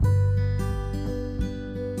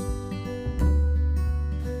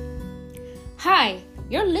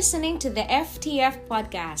You're listening to the FTF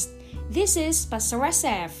podcast. This is Pastor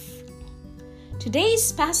Asef.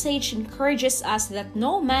 Today's passage encourages us that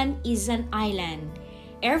no man is an island.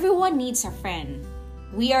 Everyone needs a friend.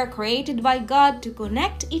 We are created by God to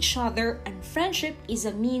connect each other, and friendship is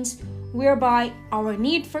a means whereby our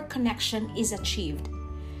need for connection is achieved.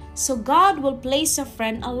 So God will place a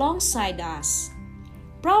friend alongside us.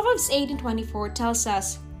 Proverbs 18:24 tells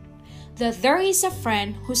us that there is a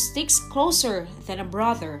friend who sticks closer than a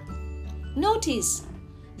brother. Notice,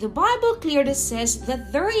 the Bible clearly says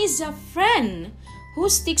that there is a friend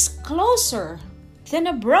who sticks closer than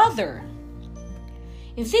a brother.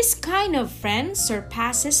 If this kind of friend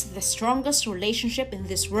surpasses the strongest relationship in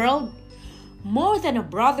this world, more than a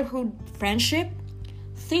brotherhood friendship,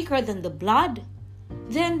 thicker than the blood,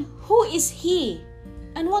 then who is he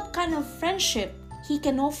and what kind of friendship he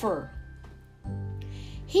can offer?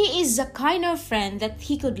 He is the kind of friend that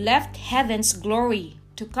he could left heaven's glory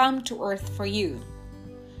to come to earth for you.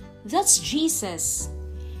 That's Jesus.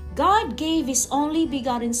 God gave His only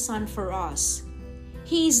begotten Son for us.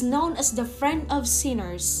 He is known as the friend of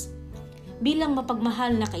sinners. Bilang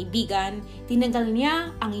mapagmahal na kaibigan, tinanggal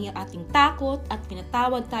niya ang ating takot at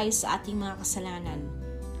pinatawad tayo sa ating mga kasalanan.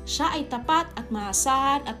 Siya ay tapat at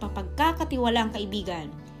maasahan at mapagkakatiwalang kaibigan.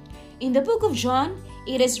 In the book of John,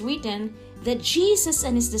 it is written that Jesus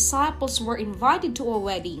and His disciples were invited to a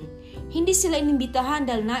wedding. Hindi sila inimbitahan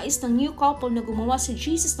dahil nais ng new couple na gumawa si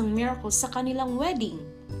Jesus ng miracle sa kanilang wedding.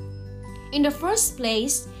 In the first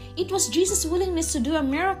place, it was Jesus' willingness to do a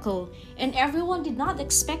miracle, and everyone did not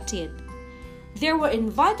expect it. They were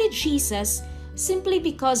invited Jesus simply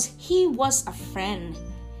because He was a friend.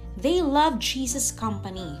 They loved Jesus'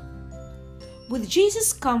 company. With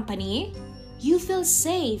Jesus' company, you feel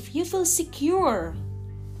safe, you feel secure.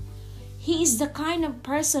 He is the kind of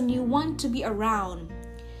person you want to be around.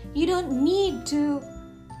 You don't need to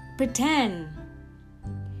pretend.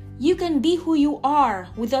 You can be who you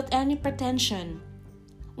are without any pretension.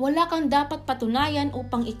 Wala kang dapat patunayan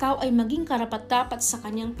upang ikaw ay maging karapat-dapat sa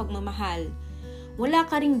kanyang pagmamahal. Wala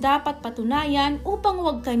ka ring dapat patunayan upang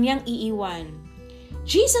huwag kanyang iiwan.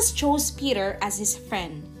 Jesus chose Peter as His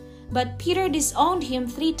friend, but Peter disowned Him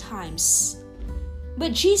 3 times.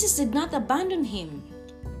 But Jesus did not abandon him.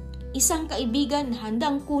 Isang kaibigan na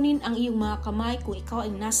handang kunin ang iyong mga kamay kung ikaw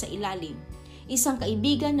ay nasa ilalim. Isang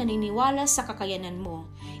kaibigan na naniniwala sa kakayanan mo.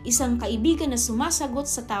 Isang kaibigan na sumasagot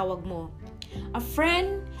sa tawag mo. A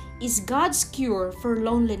friend is God's cure for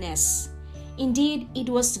loneliness. Indeed, it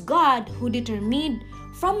was God who determined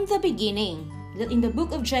from the beginning that in the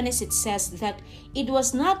book of Genesis it says that it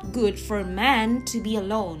was not good for man to be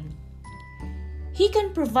alone. He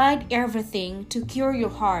can provide everything to cure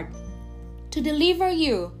your heart, to deliver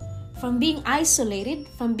you from being isolated,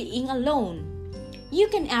 from being alone. You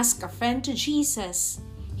can ask a friend to Jesus.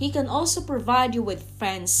 He can also provide you with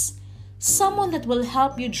friends, someone that will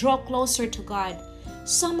help you draw closer to God,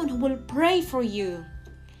 someone who will pray for you.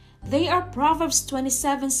 They are Proverbs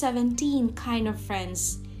 27:17 kind of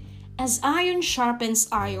friends. As iron sharpens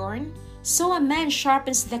iron, so a man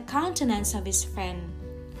sharpens the countenance of his friend.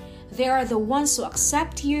 They are the ones who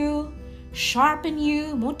accept you, sharpen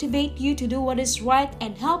you, motivate you to do what is right,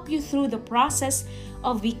 and help you through the process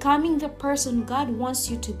of becoming the person God wants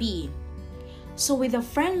you to be. So with a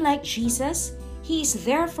friend like Jesus, He is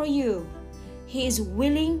there for you. He is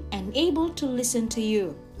willing and able to listen to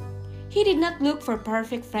you. He did not look for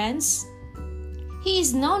perfect friends. He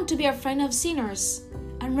is known to be a friend of sinners.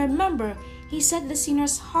 And remember, He set the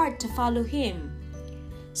sinner's heart to follow Him.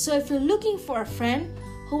 So if you're looking for a friend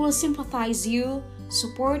who will sympathize you,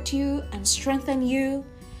 support you, and strengthen you,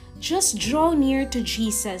 just draw near to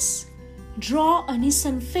Jesus. Draw on His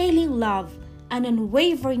unfailing love and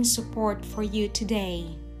unwavering support for you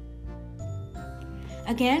today.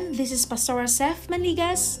 Again, this is Pastor Asef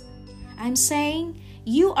Manigas. I'm saying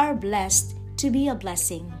you are blessed to be a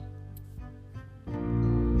blessing.